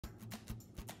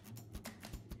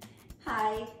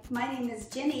Hi, my name is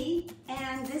Jenny,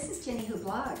 and this is Jenny Who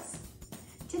Blogs.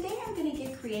 Today I'm going to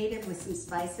get creative with some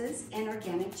spices and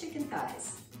organic chicken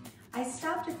thighs. I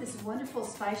stopped at this wonderful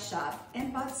spice shop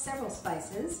and bought several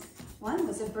spices. One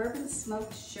was a bourbon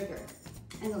smoked sugar,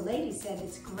 and the lady said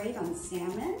it's great on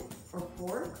salmon or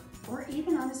pork or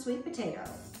even on a sweet potato.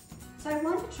 So I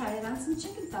wanted to try it on some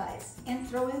chicken thighs and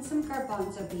throw in some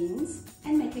garbanzo beans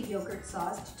and make a yogurt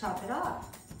sauce to top it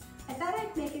off. I thought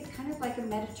I'd make it kind of like a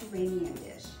Mediterranean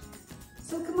dish.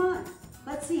 So come on,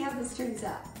 let's see how this turns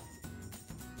out.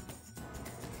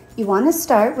 You want to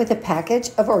start with a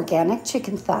package of organic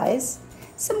chicken thighs,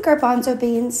 some garbanzo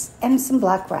beans, and some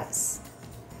black rice.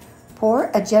 Pour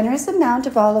a generous amount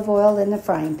of olive oil in the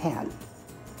frying pan.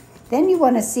 Then you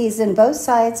want to season both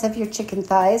sides of your chicken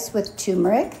thighs with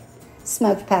turmeric,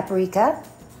 smoked paprika,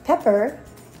 pepper,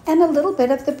 and a little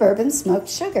bit of the bourbon smoked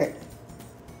sugar.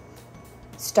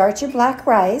 Start your black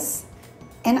rice,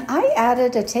 and I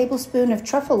added a tablespoon of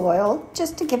truffle oil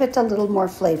just to give it a little more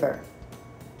flavor.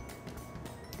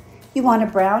 You want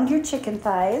to brown your chicken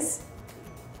thighs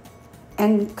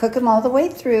and cook them all the way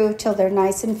through till they're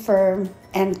nice and firm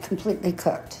and completely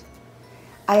cooked.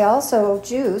 I also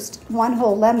juiced one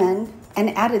whole lemon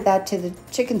and added that to the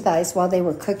chicken thighs while they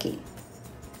were cooking.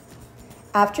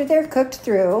 After they're cooked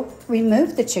through,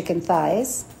 remove the chicken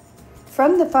thighs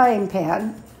from the frying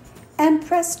pan and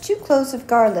press 2 cloves of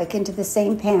garlic into the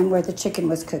same pan where the chicken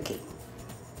was cooking.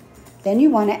 Then you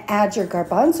want to add your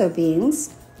garbanzo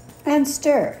beans and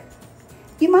stir.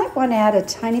 You might want to add a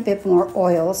tiny bit more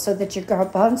oil so that your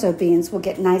garbanzo beans will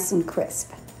get nice and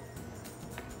crisp.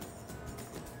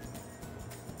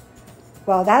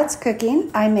 While that's cooking,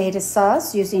 I made a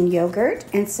sauce using yogurt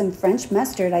and some French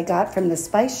mustard I got from the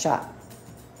spice shop.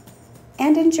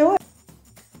 And enjoy!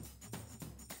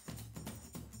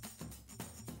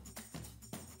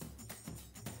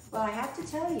 Well, I have to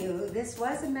tell you, this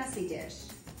was a messy dish.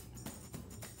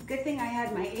 Good thing I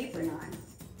had my apron on.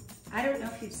 I don't know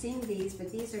if you've seen these,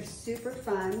 but these are super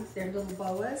fun. They're little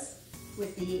boas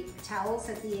with the towels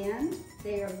at the end.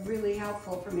 They are really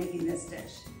helpful for making this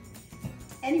dish.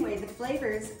 Anyway, the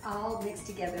flavors all mixed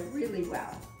together really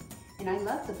well. And I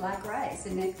love the black rice,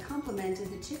 and it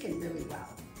complemented the chicken really well.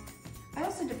 I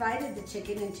also divided the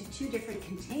chicken into 2 different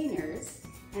containers,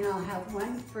 and I'll have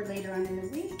one for later on in the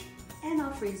week, and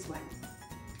I'll freeze one.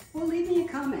 Well, leave me a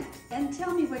comment and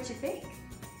tell me what you think.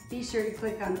 Be sure to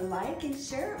click on the like and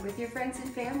share it with your friends and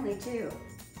family too.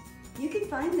 You can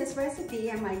find this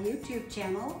recipe on my YouTube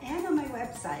channel and on my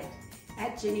website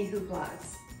at Jenny Who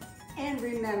Blogs. And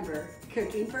remember,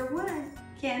 cooking for one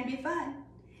can be fun.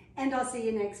 And I'll see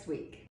you next week.